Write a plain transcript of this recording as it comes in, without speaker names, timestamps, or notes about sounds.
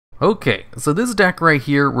Okay, so this deck right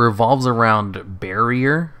here revolves around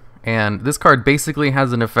Bearrier, and this card basically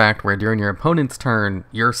has an effect where during your opponent's turn,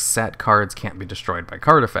 your set cards can't be destroyed by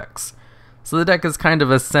card effects. So the deck is kind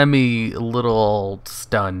of a semi-little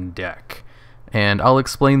stun deck, and I'll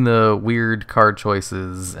explain the weird card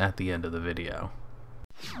choices at the end of the video.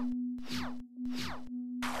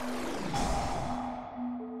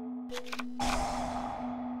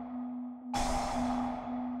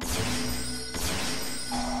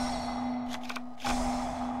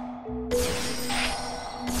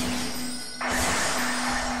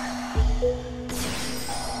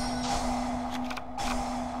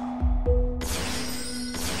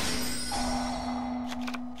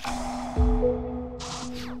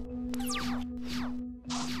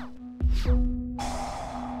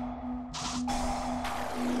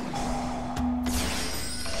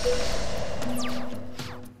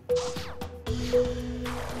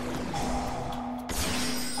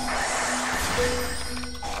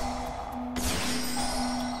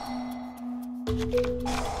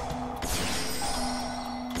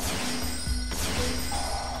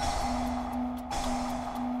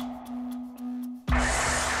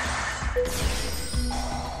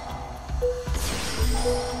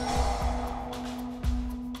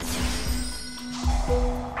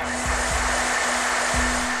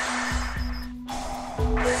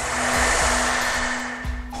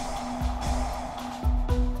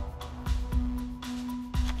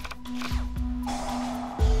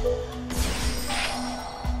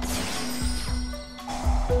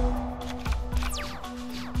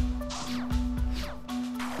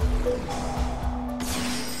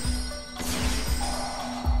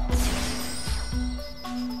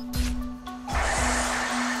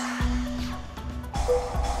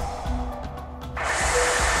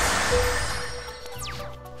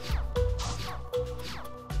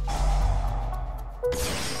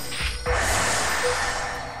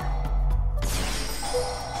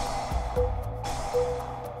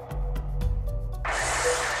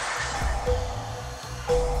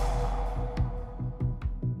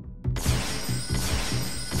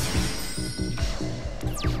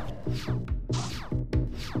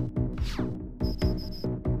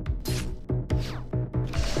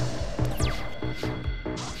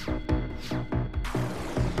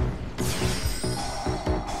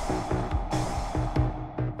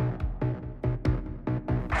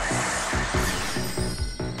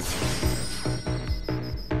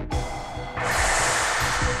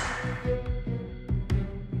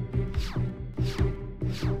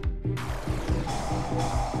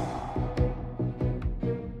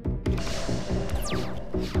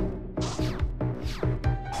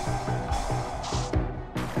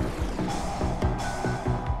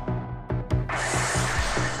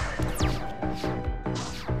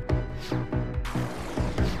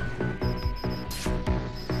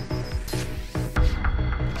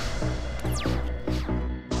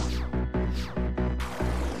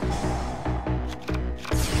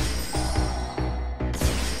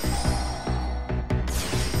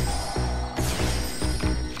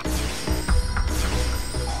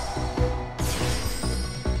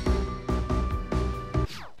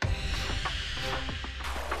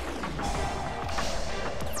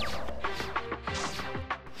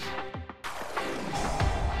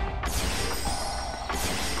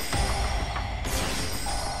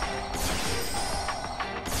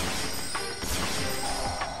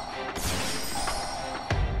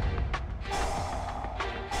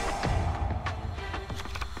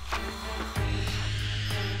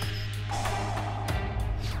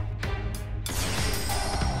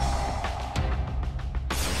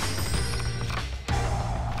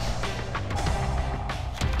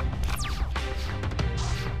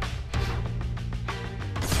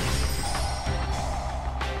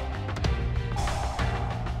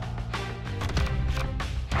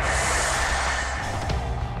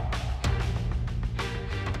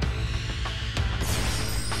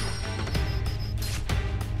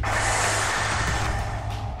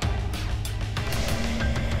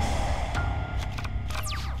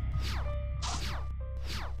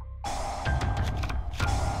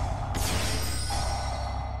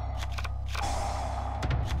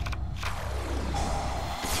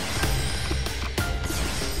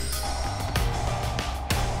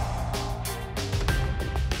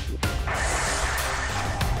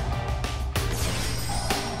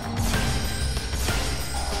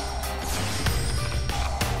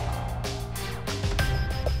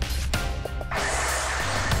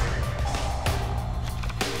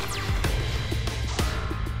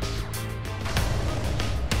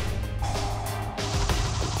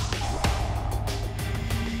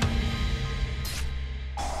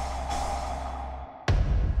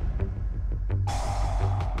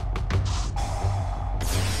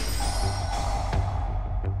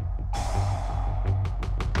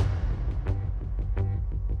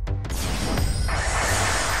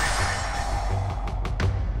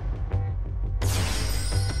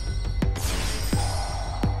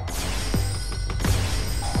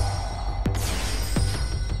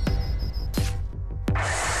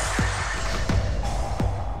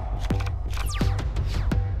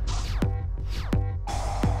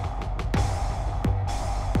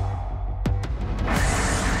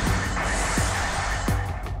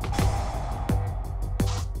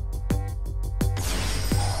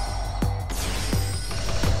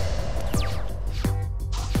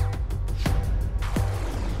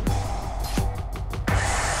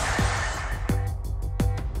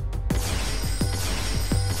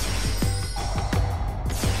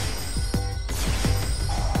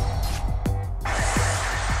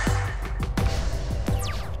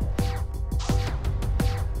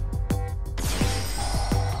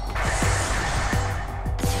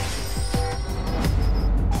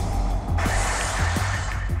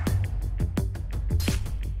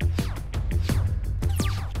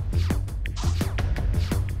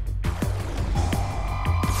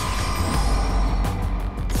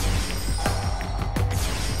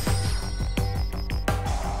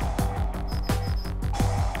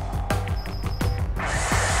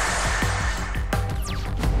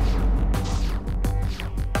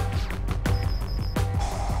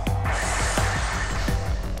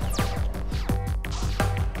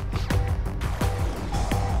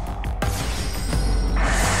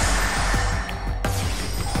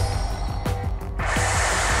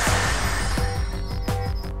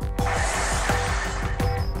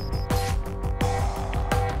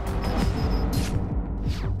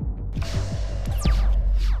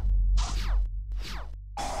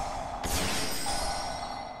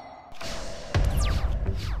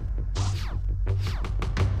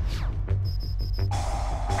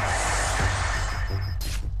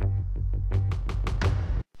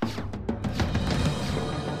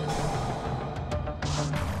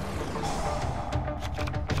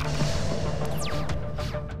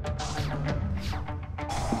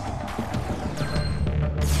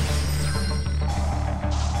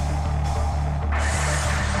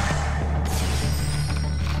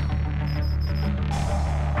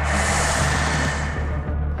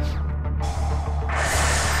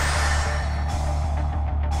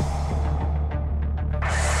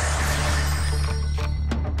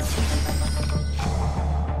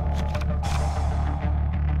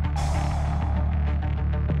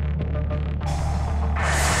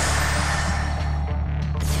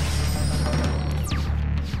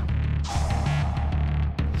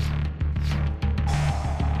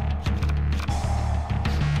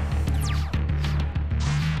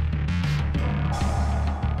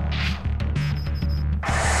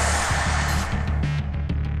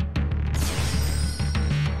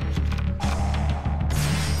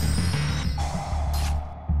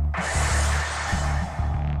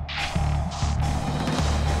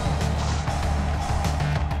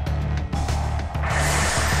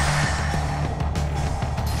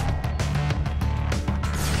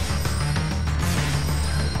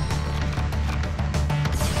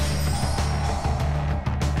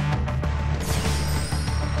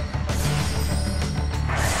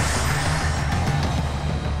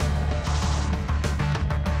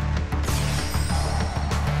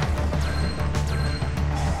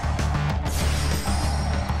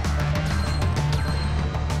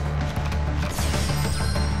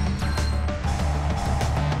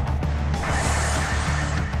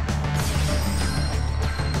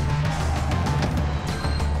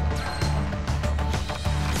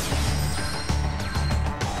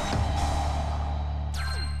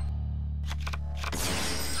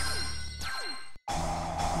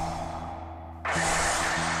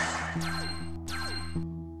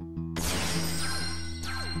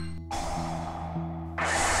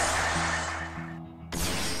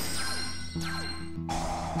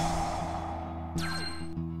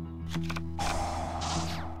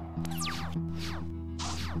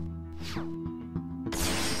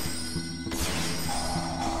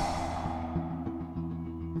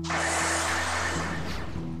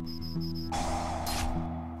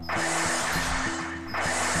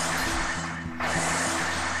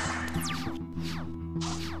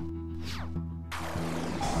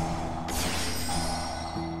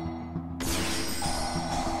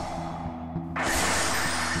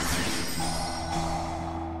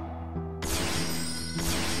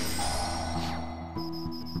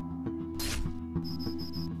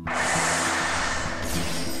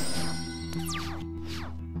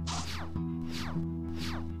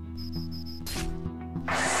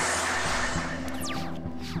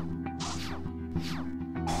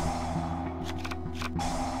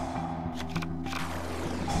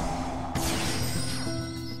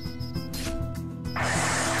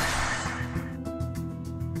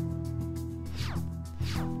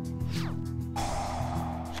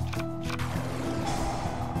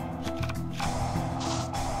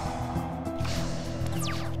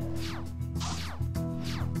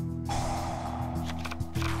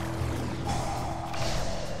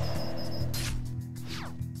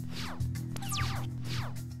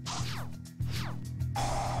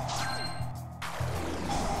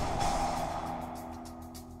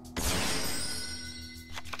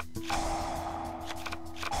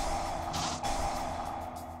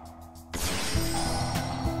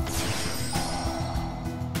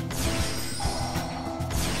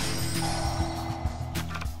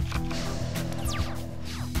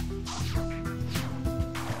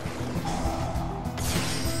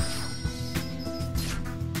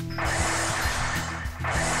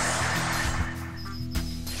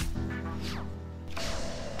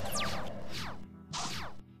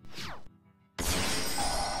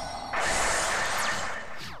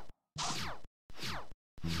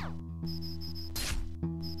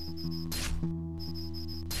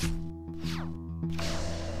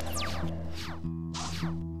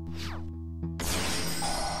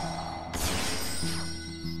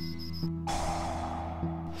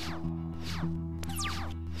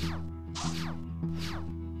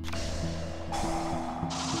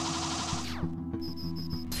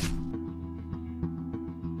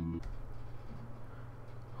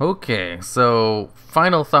 Okay, so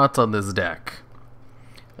final thoughts on this deck.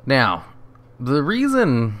 Now, the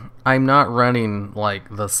reason I'm not running like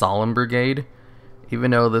the Solemn Brigade, even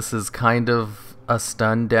though this is kind of a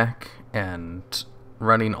stun deck and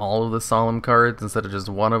running all of the Solemn cards instead of just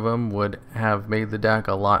one of them would have made the deck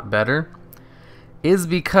a lot better, is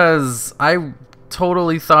because I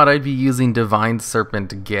totally thought I'd be using Divine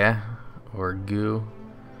Serpent Ge, or Gu,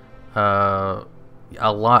 a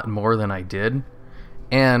lot more than I did.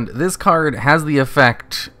 And this card has the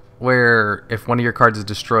effect where if one of your cards is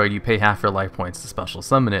destroyed, you pay half your life points to special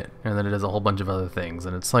summon it, and then it does a whole bunch of other things.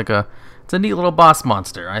 And it's like it's a neat little boss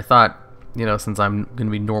monster. I thought, you know, since I'm going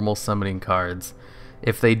to be normal summoning cards,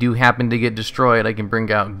 if they do happen to get destroyed, I can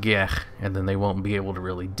bring out Gech, and then they won't be able to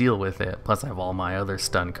really deal with it. Plus, I have all my other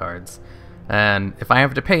stun cards. And if I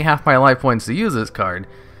have to pay half my life points to use this card,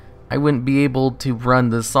 I wouldn't be able to run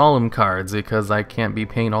the Solemn cards because I can't be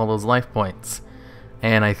paying all those life points.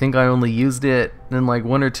 And I think I only used it in like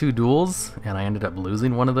 1 or 2 duels, and I ended up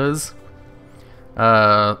losing one of those.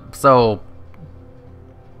 So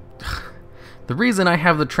the reason I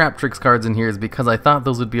have the Trap Tricks cards in here is because I thought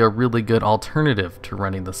those would be a really good alternative to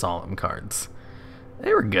running the Solemn cards.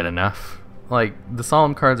 They were good enough. Like, the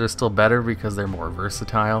Solemn cards are still better because they're more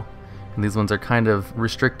versatile, and these ones are kind of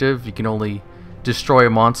restrictive. You can only destroy a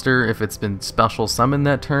monster if it's been special summoned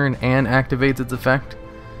that turn and activates its effect.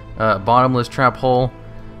 Bottomless Trap Hole,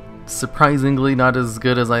 surprisingly not as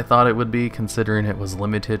good as I thought it would be, considering it was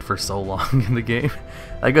limited for so long in the game.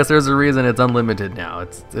 I guess there's a reason it's unlimited now.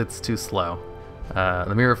 It's too slow.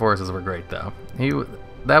 The Mirror Forces were great though.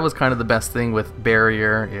 That was kind of the best thing with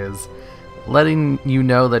Bearrier, is letting you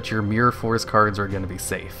know that your Mirror Force cards are going to be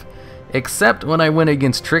safe. Except when I went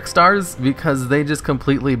against Trickstars, because they just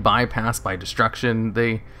completely bypassed by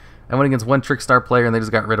destruction. I went against one Trickstar player and they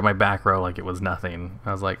just got rid of my back row like it was nothing.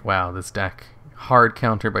 I was like, wow, this deck, hard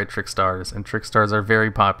countered by Trickstars, and Trickstars are very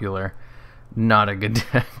popular. Not a good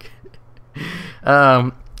deck.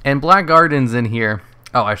 And Black Garden's in here.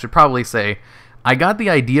 Oh, I should probably say, I got the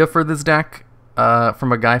idea for this deck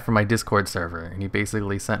from a guy from my Discord server, and he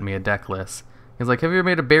basically sent me a deck list. He's like, have you ever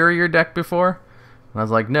made a Barrier deck before? And I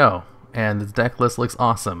was like, no. And this deck list looks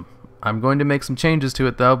awesome. I'm going to make some changes to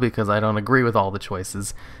it though, because I don't agree with all the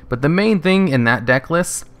choices. But the main thing in that deck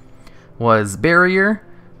list was Bearrier,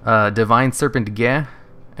 Divine Serpent Ge,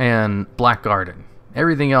 and Black Garden.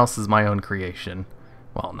 Everything else is my own creation.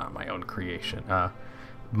 Well, not my own creation.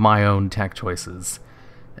 My own tech choices.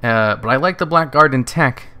 But I like the Black Garden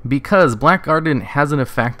tech because Black Garden has an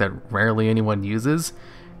effect that rarely anyone uses,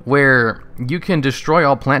 where you can destroy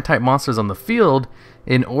all plant-type monsters on the field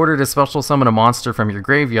in order to special summon a monster from your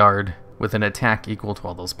graveyard with an attack equal to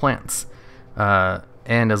all those plants.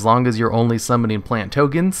 And as long as you're only summoning plant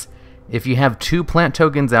tokens, if you have 2 plant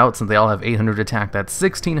tokens out, since they all have 800 attack, that's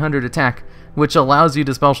 1600 attack, which allows you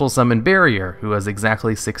to special summon Bearrier, who has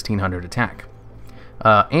exactly 1600 attack.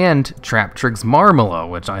 And Trap Tricks Marmelo,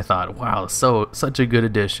 which I thought, wow, such a good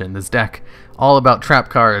addition. This deck, all about trap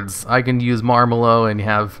cards. I can use Marmelo and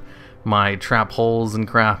have my trap holes and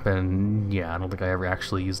crap, and yeah, I don't think I ever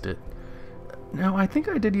actually used it. No, I think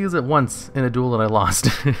I did use it once in a duel that I lost,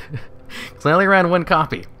 because I only ran 1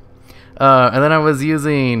 copy. And then I was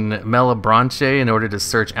using Melabranche in order to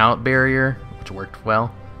search out Bearrier, which worked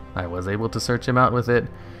well. I was able to search him out with it.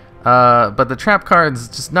 But the trap card's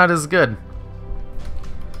just not as good.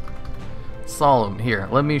 Solemn. Here,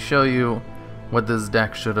 let me show you what this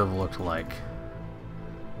deck should have looked like.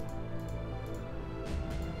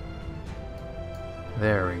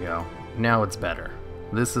 There we go. Now it's better.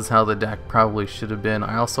 This is how the deck probably should have been.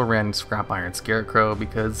 I also ran Scrap Iron Scarecrow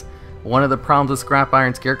because one of the problems with Scrap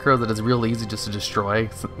Iron Scarecrow is that it's real easy just to destroy,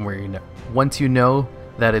 where you know, once you know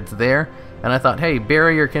that it's there. And I thought, hey,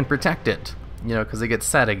 Bearrier can protect it, you know, because it gets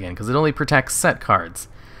set again, because it only protects set cards.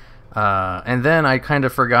 And then I kind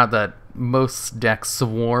of forgot that most decks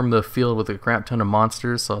swarm the field with a crap ton of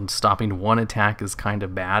monsters, so stopping 1 attack is kind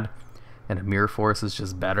of bad, and a Mirror Force is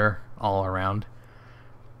just better all around.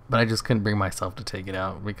 But I just couldn't bring myself to take it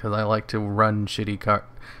out because I like to run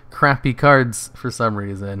crappy cards for some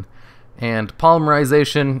reason. And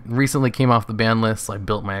Polymerization recently came off the ban list, so I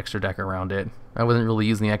built my extra deck around it. I wasn't really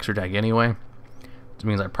using the extra deck anyway, which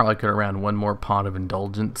means I probably could have ran 1 more Pot of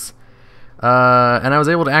Indulgence. And I was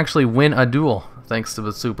able to actually win a duel thanks to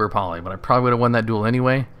the Super Poly, but I probably would have won that duel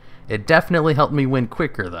anyway. It definitely helped me win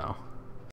quicker though.